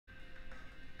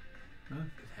Huh?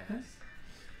 It has.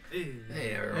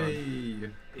 Hey everyone.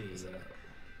 Hey. What's up?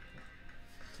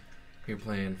 You're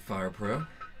playing Fire Pro.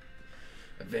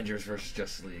 Avengers versus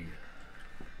Justice League.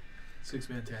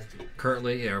 6-man tag team.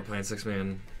 Currently, yeah, we're playing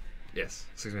six-man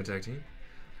tag team.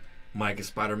 Mike is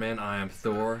Spider-Man, I am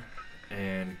Thor,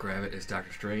 and Gravett is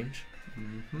Doctor Strange.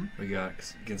 We got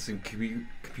against some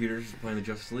computers playing the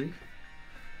Justice League.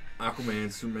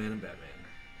 Aquaman, Superman, and Batman.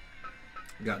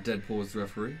 We got Deadpool as the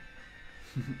referee.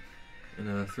 And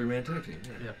a 3-man tag team.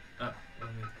 Yeah. Yep.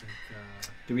 Let me think.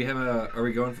 Do we have a? Are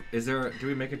we going? Do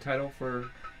we make a title for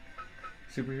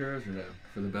superheroes or no?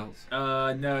 For the belts?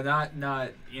 No,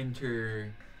 not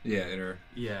inter. Yeah, inter.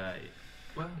 Yeah.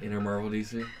 Well, Inter Marvel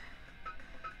DC.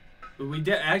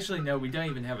 we actually no. We don't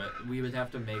even have a. We would have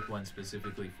to make one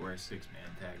specifically for a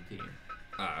 6-man tag team.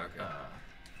 Ah, okay.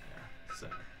 Yeah. So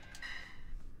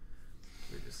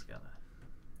we're just gonna.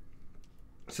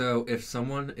 So if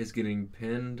someone is getting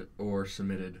pinned or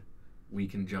submitted, we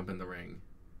can jump in the ring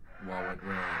while we're on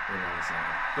the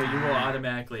side. But you will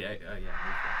automatically. Yeah.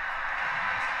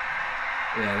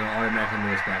 Yeah, they'll automatically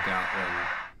move us back out.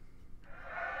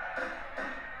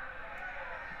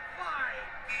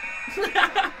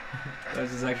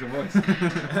 That's his actual voice.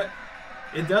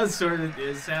 It does sort of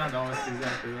sound almost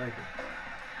exactly like it.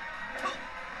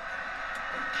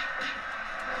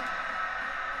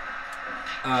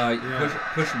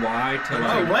 Push Y to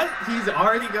like. Oh, what? He's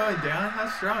already going down? How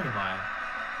strong am I?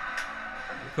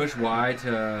 Push Y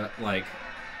to like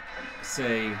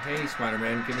say, "Hey,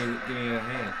 Spider-Man, give me a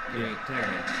hand, give me a tag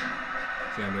hand."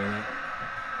 See how I'm doing that?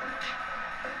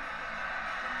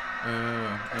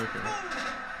 Oh, okay.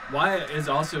 Y is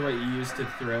also what you use to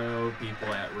throw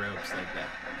people at ropes like that.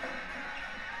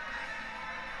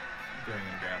 Going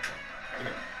and grapple.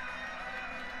 Okay.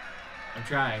 I'm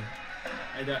trying.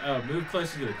 Move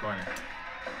closer to the corner.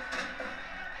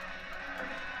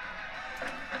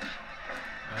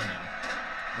 Oh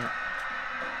no.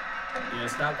 Yeah,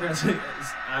 stop pressing.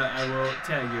 I will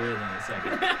tag you in a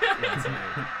second.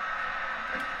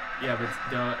 Yeah, but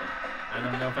don't. I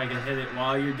don't know if I can hit it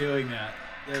while you're doing that.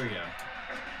 There we go.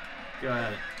 Go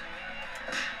at it.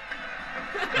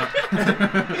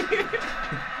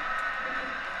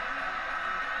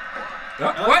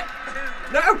 What?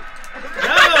 No!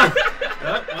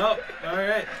 No! Oh, all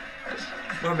right.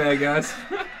 My bad, guys.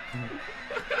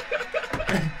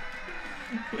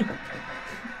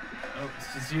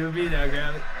 It's just you and me now,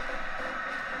 Gravett.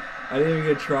 I didn't even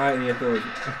get to try any authority.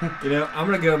 You know, I'm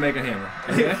gonna go make a hammer.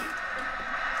 Okay?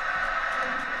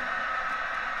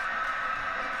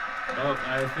 Oh,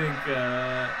 I think,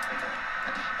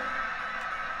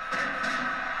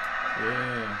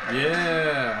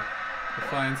 Yeah. The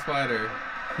flying spider.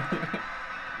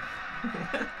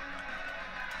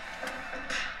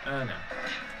 oh no.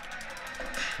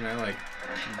 Can I, like,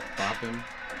 bop him?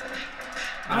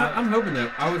 I'm hoping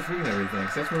that I was reading everything.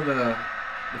 So that's one of the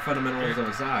fundamentals of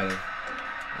a side.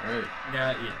 Alright.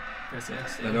 Yeah. Press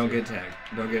X. Now don't get tagged.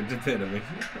 Don't get pinned of me.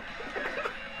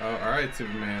 Oh, alright,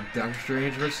 Superman. Doctor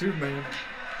Strange versus Superman.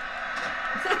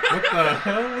 What the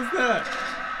hell was that?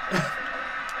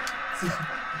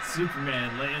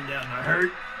 Superman laying down the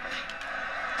hurt.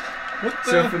 What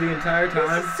the? So for the entire time,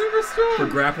 This is super strong. for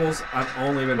grapples, I've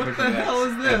only been What pushing the hell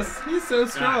X. is this? He's so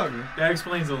strong. That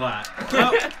explains a lot.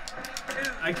 Oh,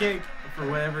 I can't, for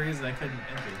whatever reason, I couldn't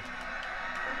enter.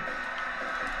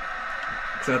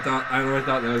 So I really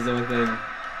thought that was the only thing.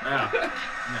 Oh,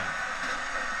 no.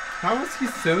 How is he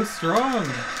so strong?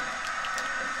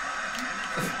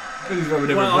 This is from a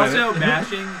different Well, planet. also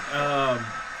mashing,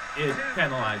 it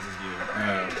penalizes you.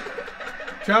 Oh.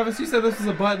 Travis, you said this was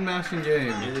a button mashing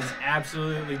game. It is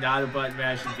absolutely not a button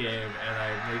mashing game, and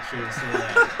I make sure to say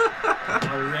that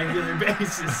on a regular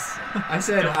basis. I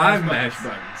said Don't I've mash mashed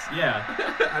buttons. Yeah.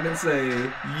 I didn't say.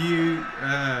 You,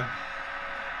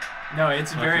 No,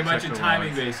 it's very much a Architectural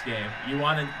timing-based game. You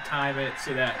want to time it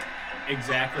so that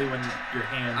exactly when your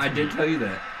hands I did meet. tell you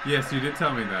that. yes, you did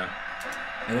tell me that.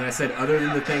 And then I said, other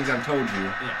than the things I've told you,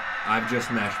 Yeah. I've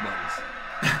just mashed buttons.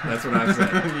 That's what I've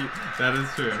said. That is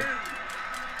true.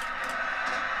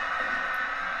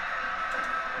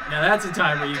 Now that's a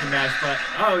time where you can mash but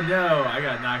oh no, I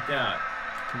got knocked out.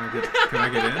 Can I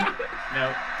get in?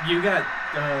 No, you got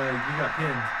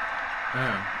pinned.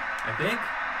 Oh. I think.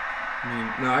 I mean,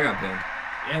 No, I got pinned.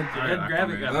 And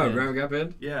Gravett got Oh, pinned. Gravett got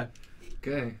pinned? Yeah.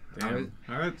 Okay. damn.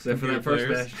 Alright. So for that first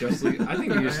match, Justice League, I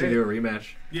think we just need to do a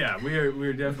rematch. Yeah,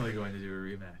 we're definitely going to do a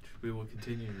rematch. We will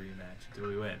continue to rematch until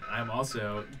we win. I'm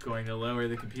also going to lower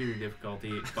the computer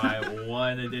difficulty by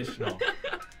 1 additional.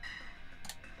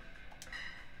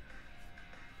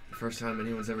 First time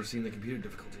anyone's ever seen the computer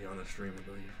difficulty on a stream, I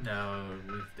believe. No,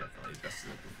 we've definitely adjusted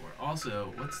it before.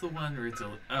 Also, what's the one where it's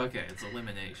okay, it's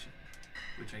elimination,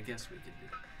 which I guess we could do.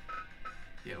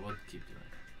 Yeah, we'll keep doing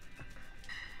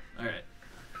it. All right.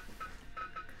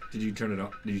 Did you turn it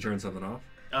off? Did you turn something off?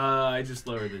 I just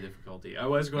lowered the difficulty. I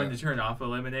was going to turn off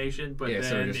elimination, but Yeah,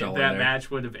 so then just all that in there. match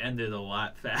would have ended a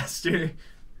lot faster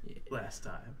last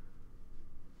time.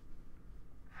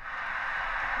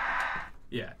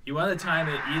 Yeah, you want to time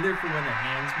it either for when their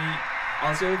hands meet.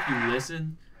 Also, if you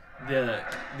listen,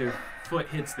 their foot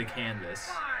hits the canvas.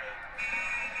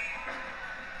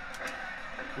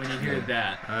 When you hear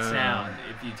that sound,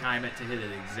 if you time it to hit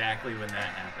it exactly when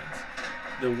that happens,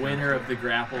 the winner of the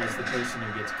grapple is the person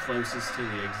who gets closest to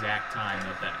the exact time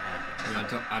that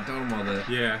happens. I told him all that.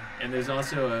 Yeah. And there's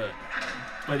also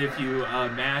but if you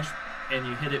mash and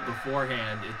you hit it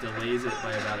beforehand, it delays it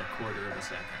by about 1/4 of a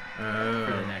second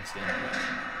for the next input.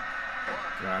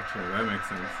 Gotcha. That makes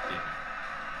sense. Yeah.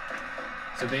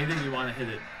 So maybe you want to hit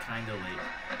it kind of late,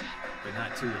 but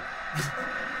not too late.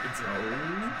 It's a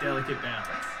delicate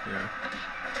balance. Yeah.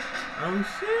 Oh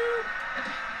shit!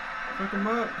 Fuck him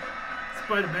up.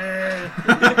 Spider-Man!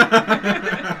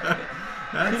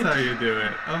 That's how you do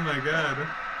it. Oh my god.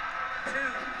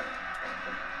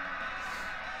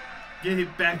 Get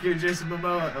it back here, Jason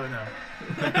Momoa. Oh no.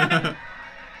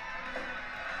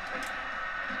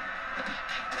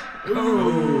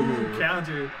 Ooh,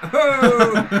 counter.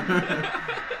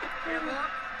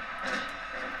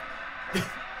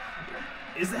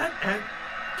 Is that?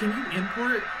 Can you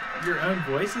import your own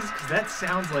voices? Because that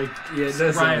sounds like Yeah, it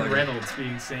does Ryan sound like Reynolds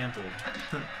being sampled.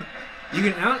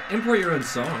 You can import your own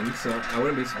song, so I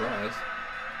wouldn't be surprised.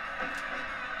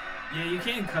 Yeah, you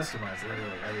can customize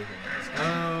literally everything in this game.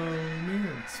 Oh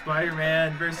man.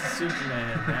 Spider-Man versus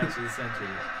Superman, match of the century.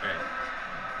 Alright.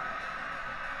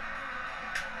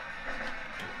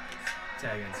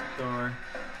 Tag in some Thor.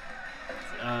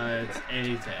 It's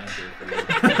A to enter for you.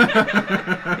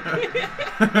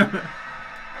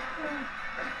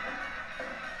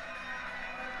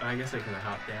 I guess I could have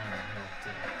hopped down and helped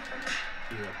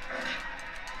you up.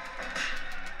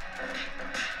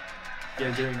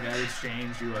 Yeah, during that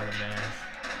exchange, you want to mash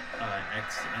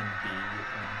X and B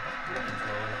on your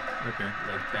controller. Okay.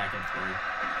 Like back and forth.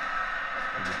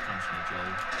 And you're punching each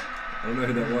other. I don't know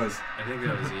who that was. I think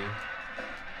that was you.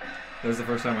 That was the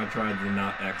first time I tried the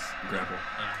not X grapple.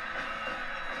 Oh.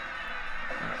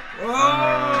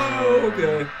 Oh,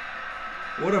 okay.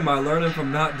 What am I learning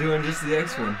from not doing just the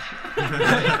X one?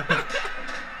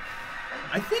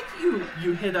 I think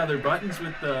you hit other buttons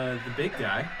with the big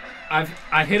guy. I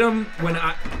hit him when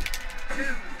I.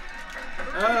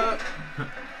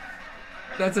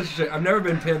 That's such a shit. I've never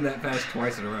been pinned that fast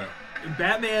twice in a row.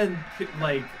 Batman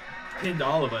pinned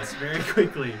all of us very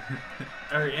quickly,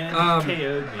 and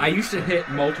KO'd me. I used to hit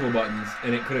multiple buttons,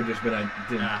 and it could have just been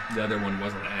the other one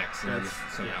wasn't X. And That's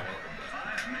somehow.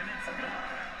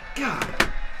 Yeah. God.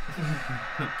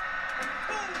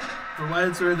 For what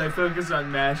it's worth, I focused on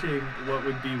mashing what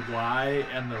would be Y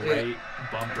and the right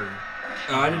bumper.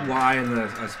 I did Y and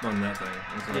I spun that thing.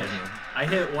 That's what I was doing. I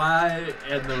hit Y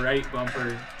and the right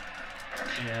bumper,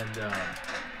 and oh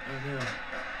no,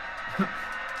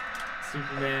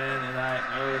 Superman and I.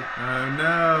 Oh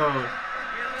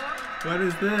no! What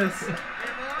is this?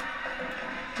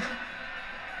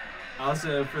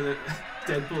 Also, for the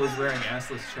Deadpool is wearing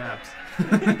assless chaps.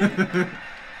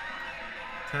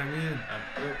 Tag me in.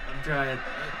 I'm trying.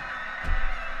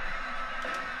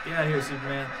 Get out of here,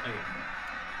 Superman. Okay.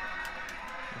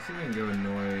 Let's see if I can go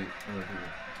annoy other people.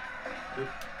 Oop.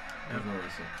 I don't know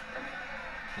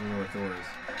where Thor is.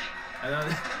 I don't.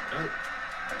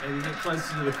 Maybe get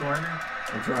closer to the corner.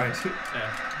 I'm trying to.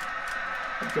 Yeah.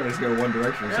 I'm trying to just go one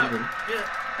direction or something. Yeah.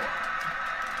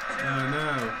 Oh no!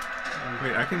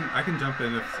 Wait, I can jump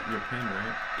in if you're pinned,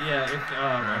 right? Yeah. If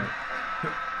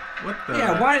What the?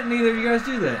 Yeah, why didn't either of you guys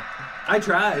do that? I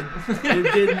tried. It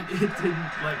didn't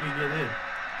let me get in.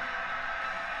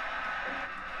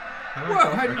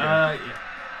 Whoa, how'd you Yeah.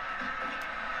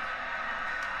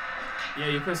 Yeah,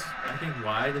 you press, I think,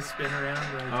 Y to spin around.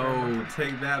 Oh,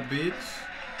 take that, bitch.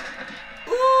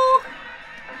 Ooh!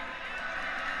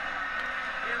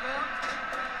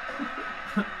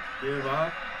 Give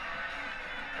up.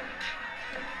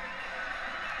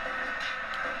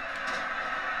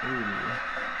 Ooh.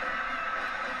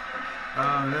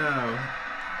 Oh no.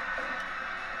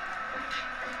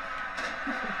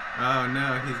 Oh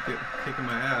no, he's kicking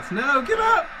my ass. No, get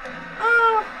up!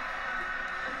 Oh!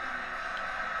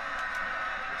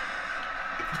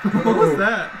 What was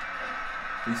that?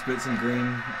 He spit some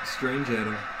green strange at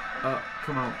him. Oh,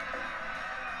 come on.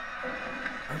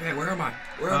 Okay, where am I?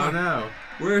 Where am I? Oh no.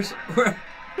 Where?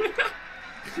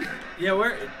 Yeah,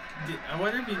 where? I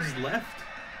wonder if he just left.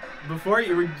 Before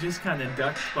you were just kind of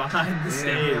ducked behind the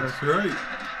stage. That's right.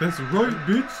 That's right,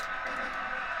 bitch.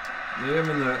 Maybe I'm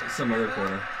in some other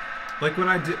corner. Like when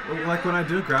I do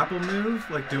a grapple move,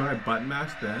 like do I button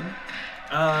mash then?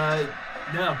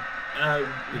 No.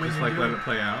 You just like let it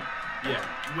play out. Yeah.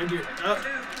 When you're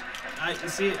I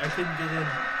see. I couldn't get in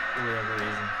for whatever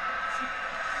reason.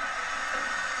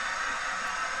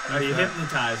 Oh, you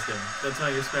hypnotized him. That's one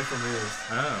of your special moves.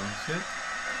 Oh shit.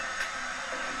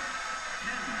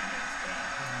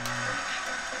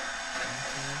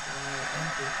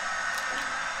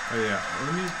 Oh yeah,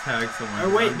 let me tag someone. Or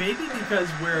wait, maybe because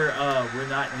we're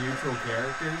not neutral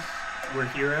characters, we're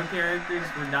hero characters,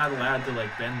 we're not allowed to like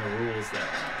bend the rules that way.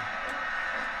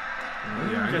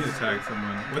 Yeah, I need to tag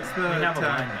someone. What's the have tag?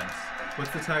 alignments.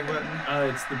 What's the tag button?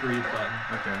 It's the breathe button.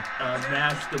 Okay.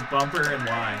 Mash the bumper and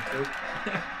Y. Oh,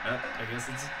 I guess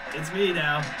it's me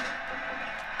now.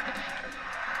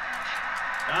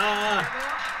 Ah!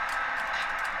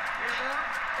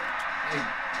 Hey,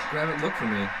 Gravett, look for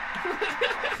me.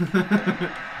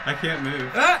 I can't move.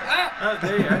 Oh,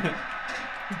 there you are.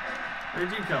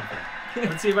 Where'd you come from?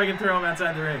 Let's see if I can throw him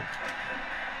outside the ring.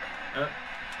 Oh.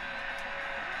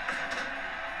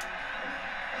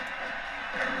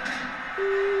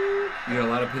 You got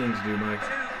a lot of pinning to do, Mike.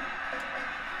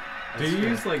 Do you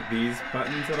use like these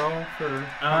buttons at all for?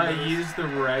 I use the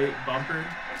right bumper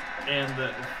and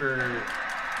for.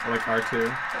 Like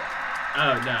R2.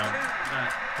 Oh no.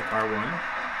 Like R1.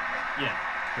 Yeah.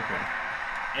 Okay.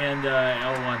 And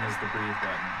L1 is the breathe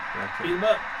button. Gotcha. Beat him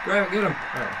up. Grab it, get him.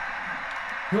 Oh.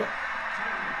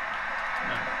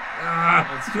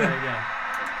 Let's try again.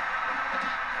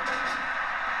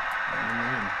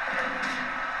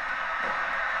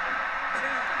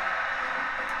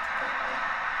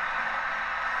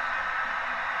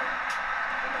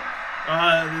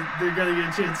 They're gonna get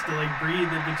a chance to like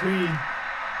breathe in between.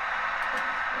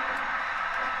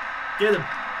 Get him.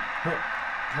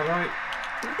 How do I?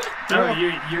 Oh,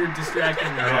 you're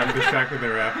distracting the Oh, ref. I'm distracted the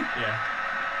ref. Yeah.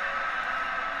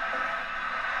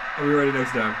 Are we ready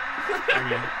next time?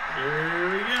 Okay. Here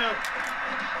we go.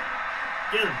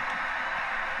 Get him.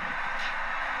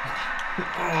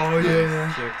 Oh, yeah.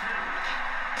 Sick.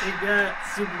 Take that,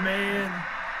 Superman.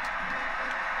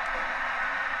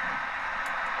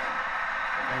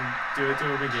 And do it to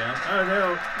him again. Oh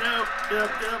no, no,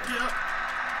 yep.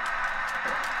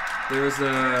 There was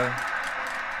a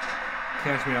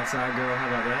Catch Me Outside girl.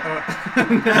 How about that?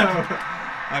 No,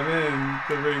 I'm in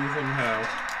the ring somehow.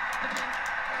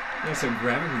 Yeah, so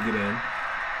Gravett could get in,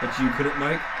 but you couldn't,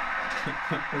 Mike?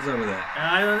 What's up with that?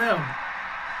 I don't know,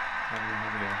 I have no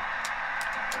idea.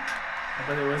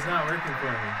 but it was not working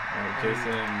for me. Oh,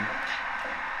 Jason.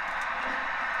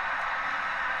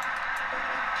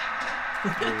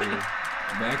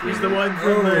 Back He's here. the one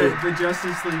from the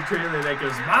Justice League trailer that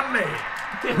goes, "My man."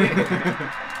 Pull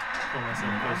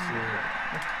myself close to it.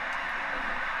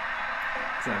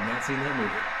 I've not seen that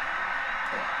movie.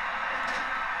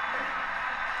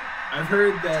 I've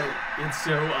heard that it's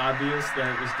so obvious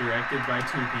that it was directed by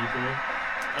two people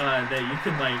that you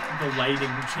can like the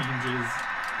lighting changes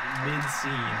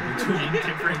mid-scene between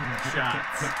different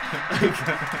shots.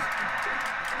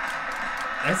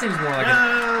 That seems more like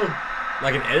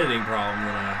like an editing problem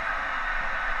than a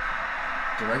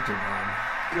director problem.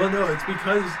 Well, no, it's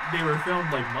because they were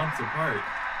filmed like months apart.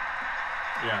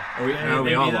 Yeah. We they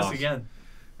all made us lost. again.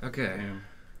 Okay. Damn.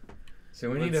 So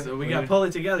we need to. So we got to pull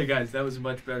it together, guys. That was a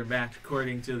much better match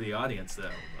according to the audience, though.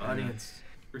 Audience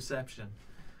reception.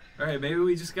 All right, maybe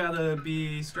we just gotta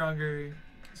be stronger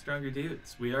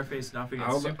dudes. We are facing off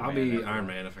against Superman. I'll be Iron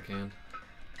Man if I can.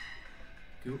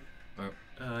 Cool. Oh.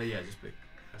 Yeah, just pick.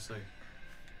 I saw you.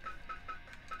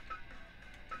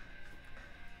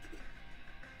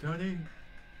 Tony.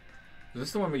 Is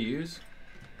this the one we use?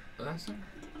 Last time?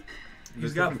 He's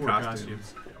There's got 4 different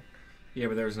costumes. Yeah,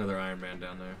 but there was another Iron Man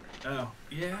down there. Oh,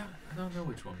 yeah. I don't know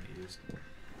which one we used. And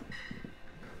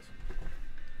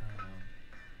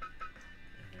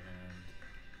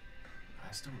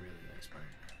I still really like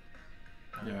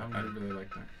Spider-Man. Yeah, I really like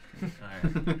that. Alright,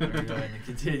 we're going to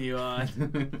continue on.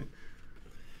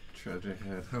 Treasure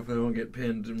head. Hopefully I won't get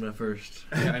pinned in my first.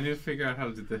 Yeah, I need to figure out how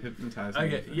to do the hypnotizing.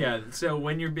 Okay, thing. yeah, so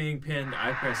when you're being pinned,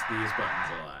 I press these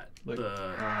buttons a lot. Like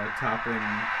The tapping.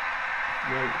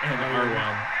 Right. and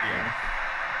R1, yeah.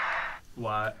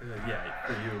 Y, yeah,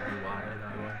 for you it would be Y and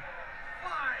R1.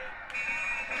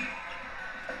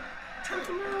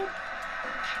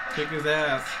 Kick his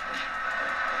ass.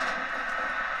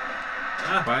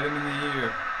 Ah, Bite him in the ear.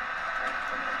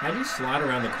 How do you slide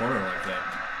around the corner like that?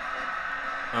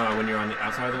 When you're on the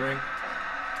outside of the ring?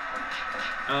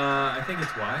 I think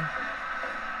it's Y.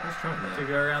 Let's try that. To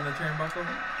go around the turnbuckle.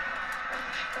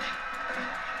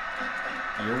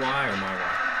 Your Y or my Y?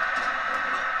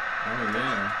 Oh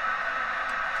yeah.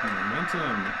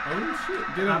 Momentum. Oh shit!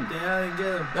 Get him. Hop down and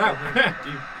get him. No. Do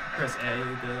you press A to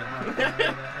hop down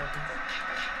when that happens?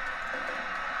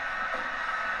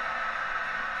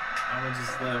 I'm gonna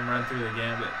just let him run through the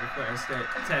gambit before I start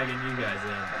tagging you guys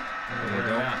in.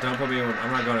 Yeah, don't put me in.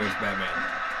 I'm not going against Batman.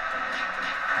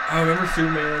 Oh, remember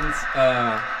Superman's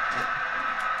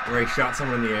where he shot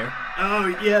someone in the air? Oh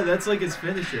yeah, that's like his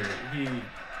finisher.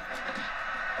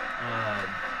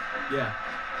 Yeah.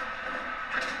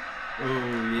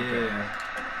 Oh yeah.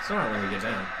 Still not letting me get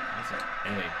down. That's an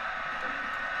A.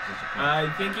 I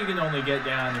think you can only get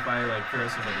down if I like throw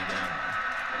somebody down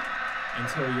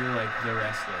until you're like the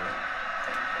wrestler.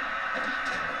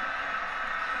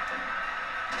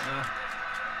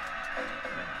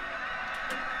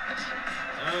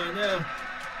 Oh no!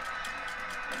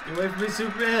 Get away from me,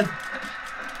 Superman!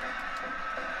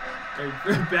 Or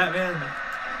Batman!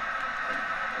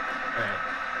 Alright.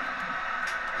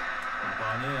 Hop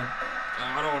on in. I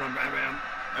don't want a Batman.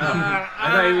 I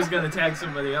thought he was gonna tag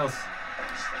somebody else.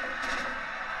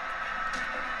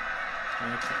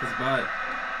 Kick his butt.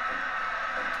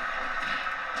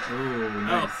 Oh,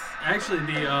 nice. Oh, actually,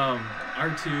 the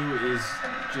R2 is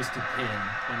just a pin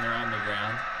when they're on the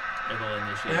ground. It'll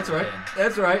initiate. That's the right. pin.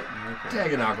 That's right. Okay.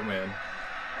 Tagging Aquaman.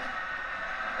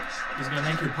 He's gonna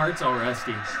make your parts all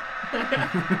rusty.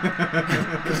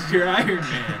 Because you're Iron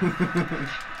Man.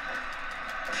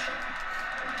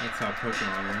 That's how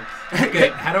Pokemon works. Okay,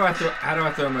 how do I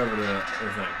throw him over the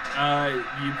thing?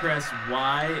 You press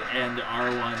Y and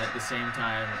R1 at the same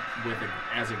time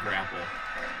as a grapple.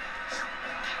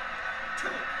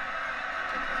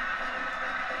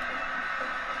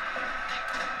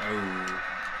 Oh.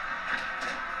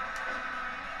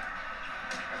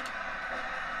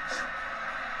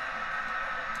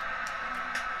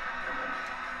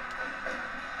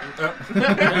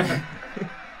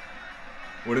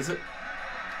 What is it?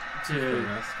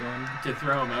 To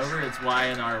throw him over, it's Y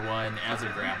and R1 as a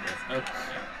grapple. Oh.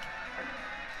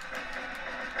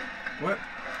 What?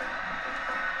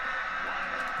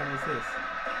 What is this?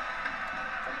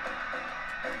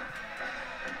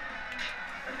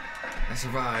 I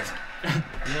survived.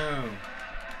 No.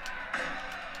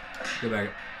 Go back.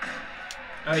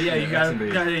 Oh yeah, you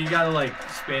SMB. gotta like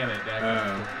spam it back.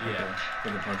 Yeah. For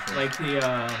the punch. Like the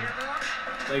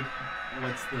like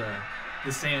what's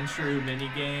the sand shrew mini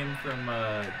game from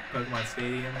Pokemon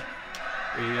Stadium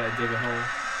where you gotta dig a hole.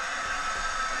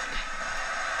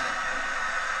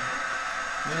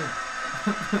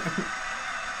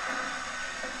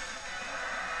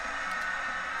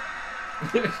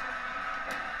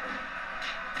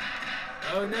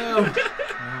 Oh no!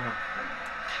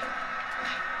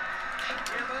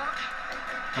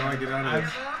 How do I get out of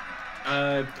this?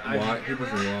 He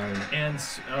pushes Y. And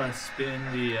spin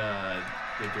the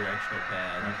directional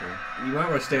pad. Okay. You might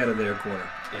want to stay out of their corner.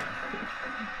 Yeah.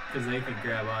 Because they can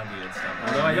grab onto you and stuff. Oh,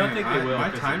 Although I don't man, think they will. My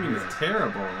 'cause timing of is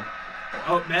terrible.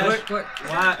 Oh, mash. Click.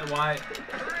 Why?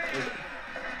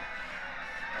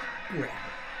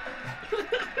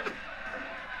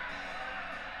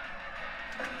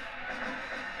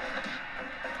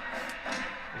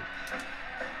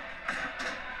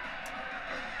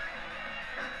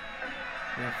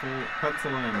 Yeah, full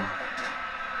pretzel in.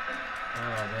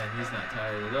 Oh man, he's not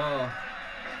tired at all.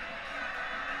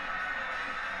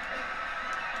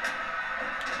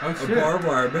 Oh A shit. barbed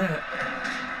wire bat.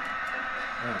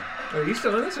 Oh. Oh, you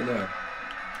still in this or no?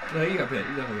 No, you got pinned.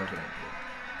 You definitely got pinned.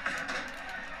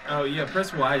 Oh yeah,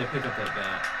 press Y to pick up that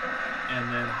bat,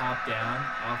 and then hop down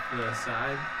off the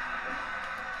side.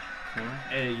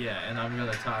 Okay. Yeah, and I'm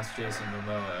gonna toss Jason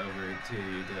Momoa over to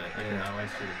you to I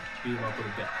want you to beat him up with a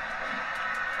bat.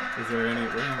 Is there any?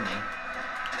 Where am I?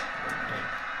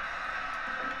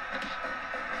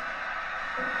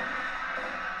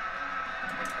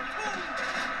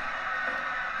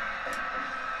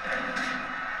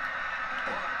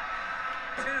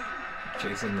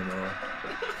 Jason Momoa.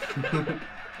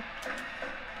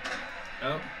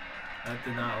 Oh, that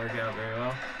did not work out very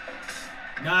well.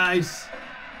 Nice.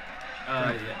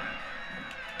 Yeah.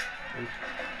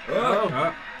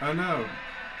 Oh. Oh no.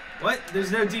 What?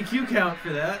 There's no DQ count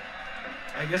for that.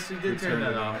 I guess we did We turn turned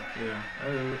that it off. Yeah.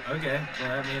 Oh, okay. Well,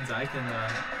 that means I can.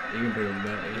 You can pick up the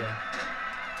bat. Yeah.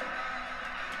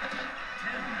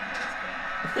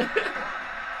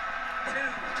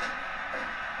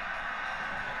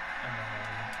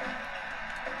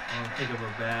 I'll pick up a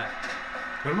bat.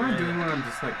 What am I doing when I'm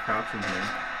just like crouching here?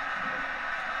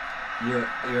 You're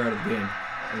out of the game.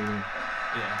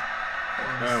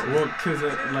 Yeah. Well, because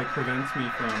it like prevents me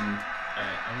from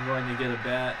I'm going to get a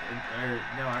bat.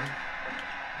 No,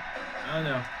 oh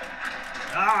no.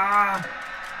 Ah!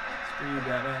 Screw you,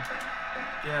 Batman.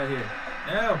 Get out of here.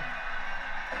 No!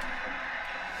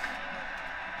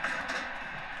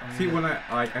 See, when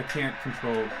I can't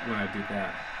control when I do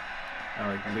that. I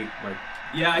like.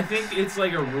 Yeah, I think it's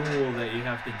like a rule that you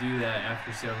have to do that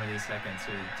after so many seconds,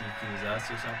 or it DQs us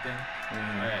or something.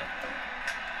 Yeah. All right.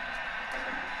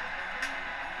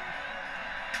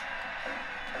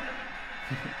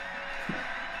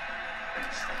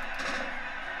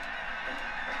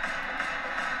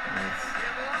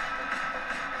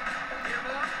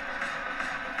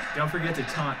 Don't forget to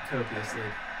taunt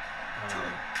copiously.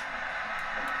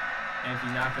 And if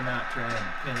you knock him out, try and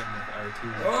pin him with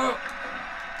R2. Oh!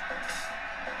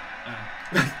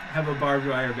 Have a barbed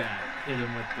wire bat. Hit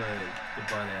him with the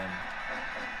butt end.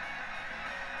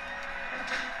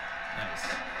 Nice.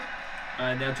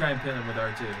 Now try and pin him with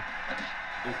R2.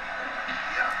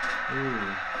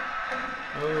 Ooh.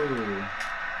 Oh.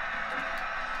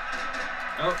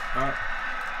 Oh.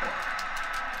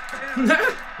 Okay.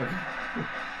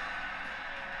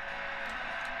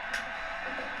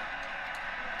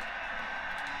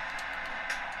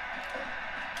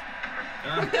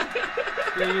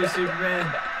 Screw you, Superman.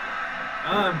 Oh,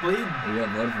 I'm bleeding. You got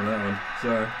blood from that one.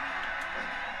 Sorry.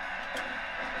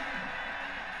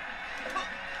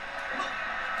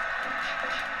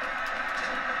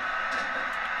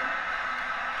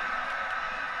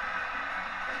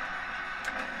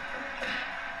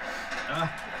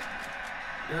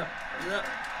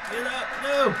 Get up,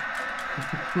 no!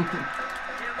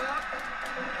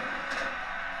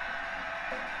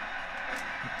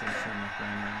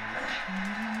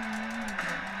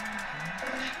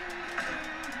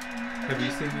 Have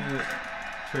you seen the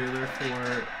trailer for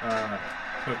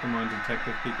Pokemon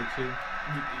Detective Pikachu?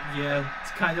 Yeah,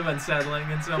 it's kind of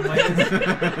unsettling in some ways.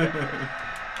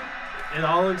 It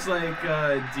all looks like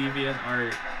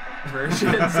DeviantArt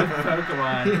versions of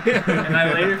Pokemon. And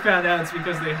I later found out it's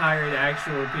because they hired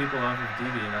actual people off of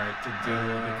DeviantArt to do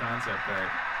the concept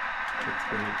art. That's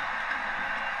great.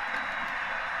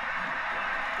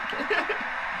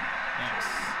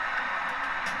 Nice.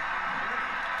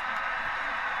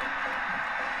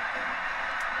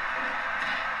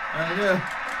 Oh no.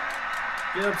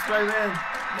 Get up, Spider-Man.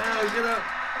 No, get up.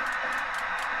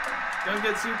 Don't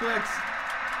get suplex.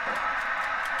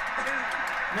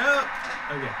 No.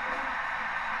 Okay.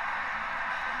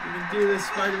 You can do this,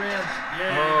 Spider-Man.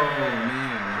 Yeah. Oh,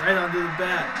 man. Right onto the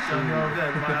bat. Don't know if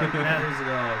that matters at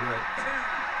all, but...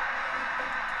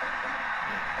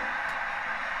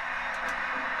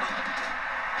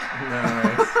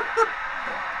 Nice.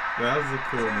 That was a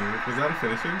cool move. Was that a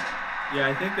finisher? Yeah,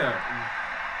 I think that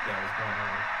was going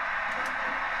on.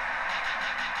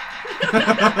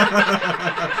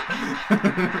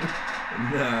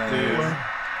 Nice. Dude.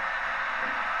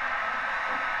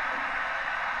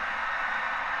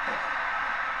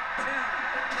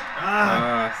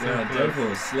 So yeah, close. Deadpool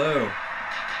was slow.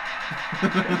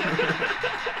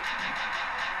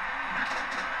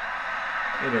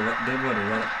 Deadpool had to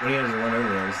run. When he had to run over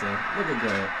there, so look at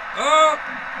Grant. Oh!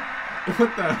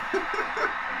 What the?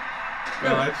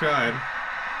 Well, I tried.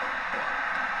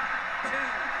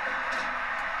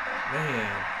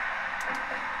 Man.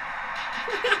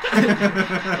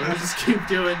 We'll just keep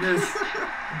doing this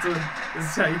until this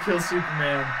is how you kill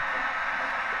Superman.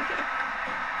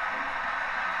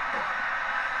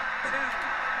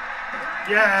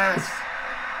 Yes!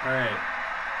 Alright.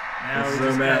 Now This we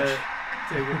is just a match. gotta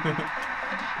take it.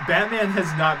 Batman has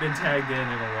not been tagged in a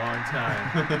long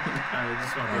time. I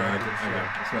just want to Alright, record okay. show.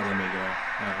 That's not let me go.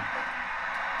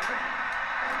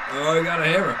 Oh, he got a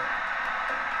hammer.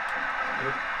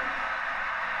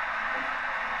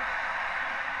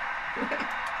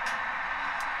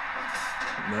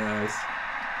 Nice.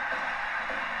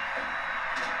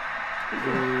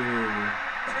 Ooh.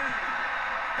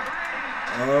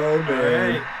 Oh, man.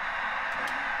 Alright.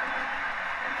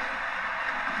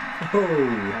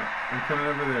 Oh. I'm coming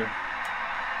over there.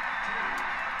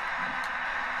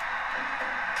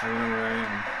 I don't know where I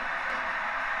am.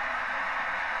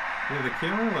 Yeah, the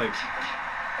camera, like...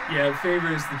 Yeah, it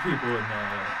favors the people in the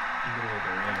middle of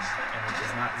the ring, and it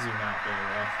does not zoom out very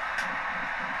well.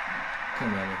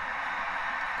 Come at me.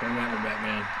 Come at me,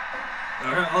 Batman.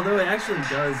 Although it actually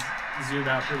does zoom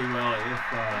out pretty well if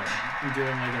you're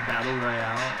doing like a battle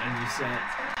royale and you set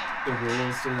the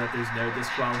rules so that there's no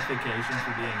disqualification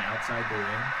for being outside the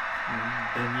ring.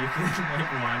 Then you can like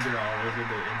wander all over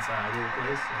the inside of the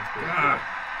place. That's pretty cool.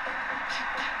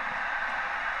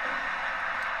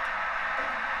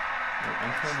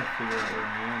 I'm trying to figure out where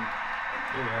I am.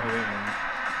 Yeah. Oh, yeah.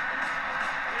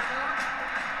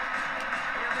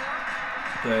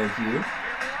 Thank you.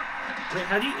 Wait,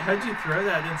 how'd you throw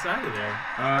that inside of there?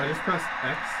 Just press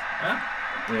X. Huh?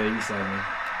 Yeah, you saw me.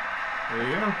 There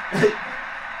you go.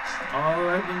 All the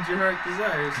weapons your heart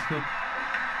desires.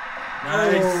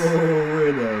 Nice. Oh,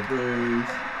 winner, please.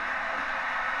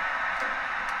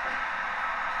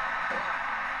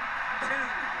 1,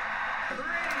 2,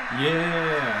 3.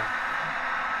 Yeah.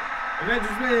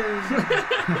 Avengers wins.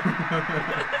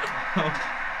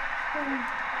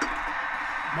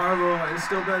 Marvel is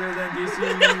still better than DC.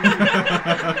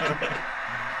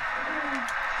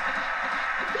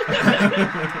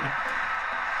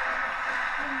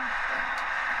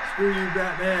 Screw you,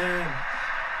 Batman.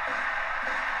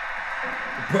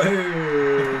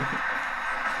 Boom.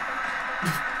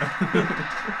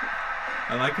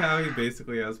 I like how he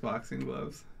basically has boxing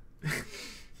gloves.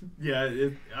 Yeah,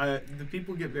 the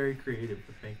people get very creative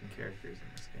with making characters in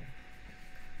this game.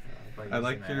 I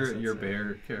like your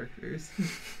bear characters.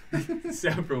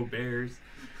 Several bears.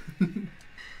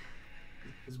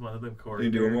 Is one of them Corey?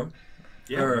 Can you do one more?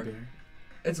 Yeah. Or,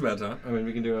 it's about time. I mean,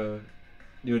 we can do a.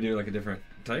 You want to do like a different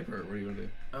type, or what do you want to do?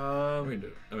 We can do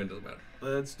it. I mean, it doesn't matter.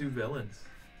 Let's do villains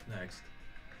next.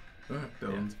 All right.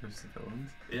 Villains versus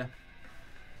villains. Yeah.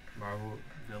 Marvel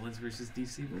villains versus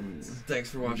DC villains. Thanks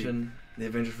for watching the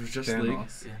Avengers vs. Justice League.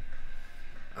 Yeah.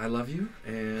 I love you,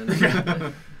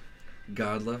 and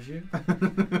God loves you,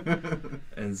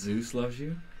 and Zeus loves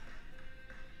you.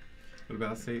 What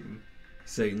about Satan?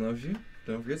 Satan loves you.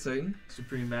 Don't forget Satan.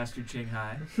 Supreme Master Ching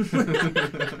Hai.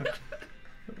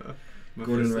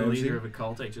 Gordon the Ramsay. leader of a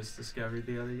cult I just discovered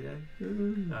the other day.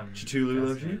 Cthulhu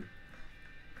loves you.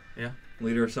 Yeah.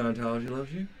 Leader of Scientology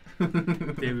loves you.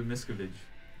 David Miscavige.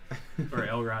 Or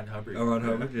L. Ron Hubbard. L. Ron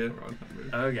Hubbard, yeah.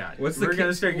 Oh god. We're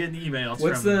gonna start getting emails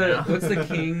what's from him now. What's the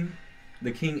king?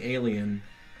 The king alien.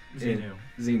 Xenu.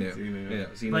 Xenu. Xenu. Yeah,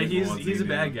 Xenu. Like he's a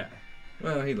bad guy.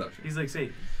 Well, he loves you. He's like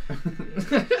Satan.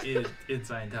 in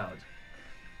Scientology.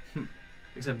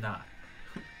 Except not.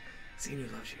 Xenu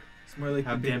loves you. It's more like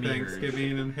Happy the demiurge.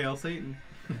 Thanksgiving and hail Satan.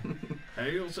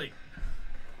 Hail Satan.